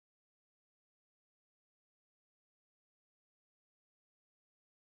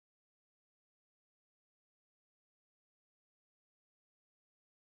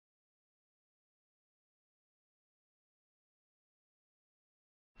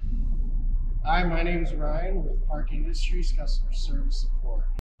Hi, my name is Ryan with Park Industries Customer Service Support.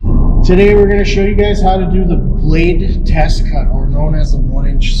 Today we're going to show you guys how to do the blade test cut, or known as the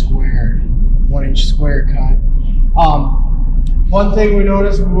 1-inch square cut. One thing we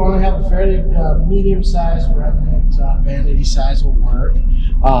noticed, we want to have a fairly medium-sized remnant, vanity size will work.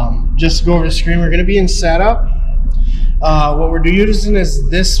 Just to go over the screen, we're going to be in setup. What we're using is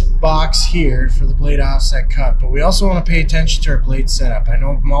this box here for the blade offset cut, but we also want to pay attention to our blade setup. I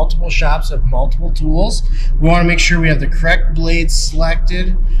know multiple shops have multiple tools. We want to make sure we have the correct blade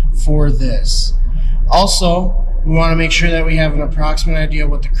selected for this. Also, we want to make sure that we have an approximate idea of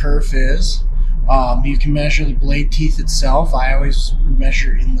what the kerf is. You can measure the blade teeth itself. I always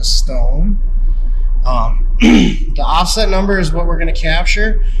measure in the stone. The offset number is what we're going to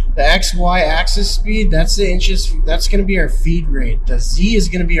capture. The XY axis speed, that's the inches, that's going to be our feed rate. The Z is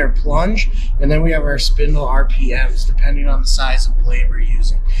going to be our plunge, and then we have our spindle RPMs depending on the size of blade we're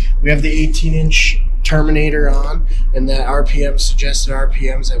using. We have the 18-inch terminator on, and the suggested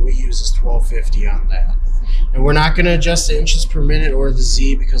RPMs that we use is 1250 on that. And we're not going to adjust the inches per minute or the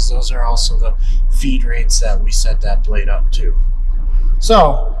Z, because those are also the feed rates that we set that blade up to.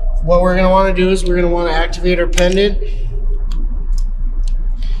 So what we're going to want to do is we're going to want to activate our pendant.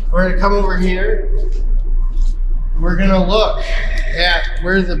 We're going to come over here. We're going to look at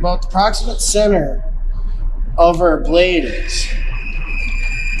where about the approximate center of our blade is.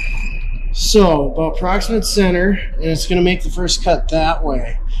 So about approximate center, and it's going to make the first cut that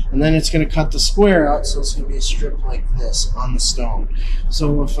way. And then it's going to cut the square out, so it's going to be a strip like this on the stone.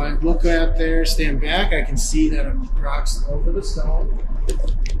 So if I look out there, stand back, I can see that I'm approximately over the stone.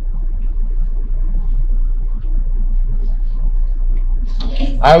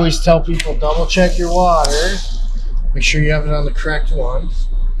 I always tell people, double check your water. Make sure you have it on the correct one.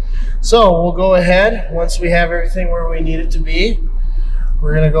 So we'll go ahead, once we have everything where we need it to be,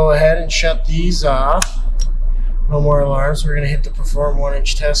 we're going to go ahead and shut these off. No more alarms. We're going to hit the perform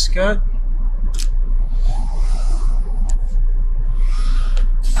 1-inch test cut.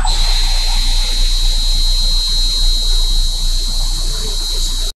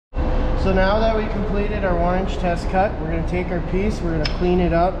 So now that we completed our 1-inch test cut, we're going to take our piece, we're going to clean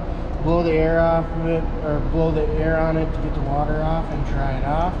it up, blow the air off of it, or blow the air on it to get the water off and dry it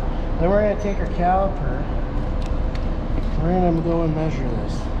off. Then we're going to take our caliper, we're going to go and measure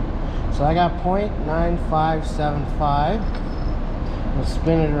this. So I got 0.9575. We'll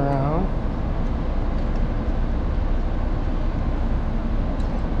spin it around.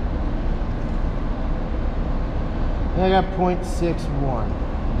 And I got 0.961.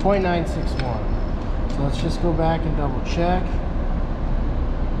 So let's just go back and double check.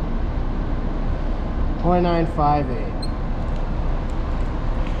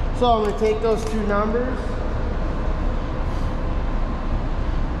 0.958. So I'm going to take those two numbers,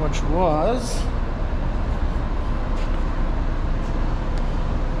 which was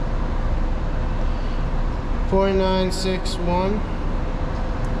 0.961,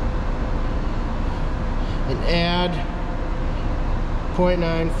 and add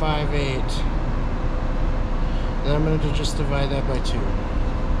 0.958, and I'm going to just divide that by 2.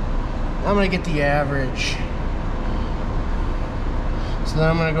 I'm going to get the average. So then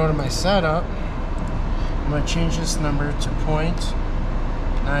I'm going to go to my setup. I'm going to change this number to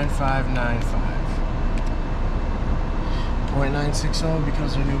 0.960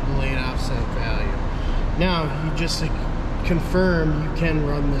 because our new blade offset value. Now, you just to confirm, you can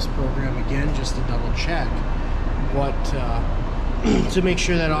run this program again just to double check what to make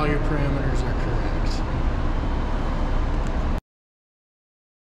sure that all your parameters are correct.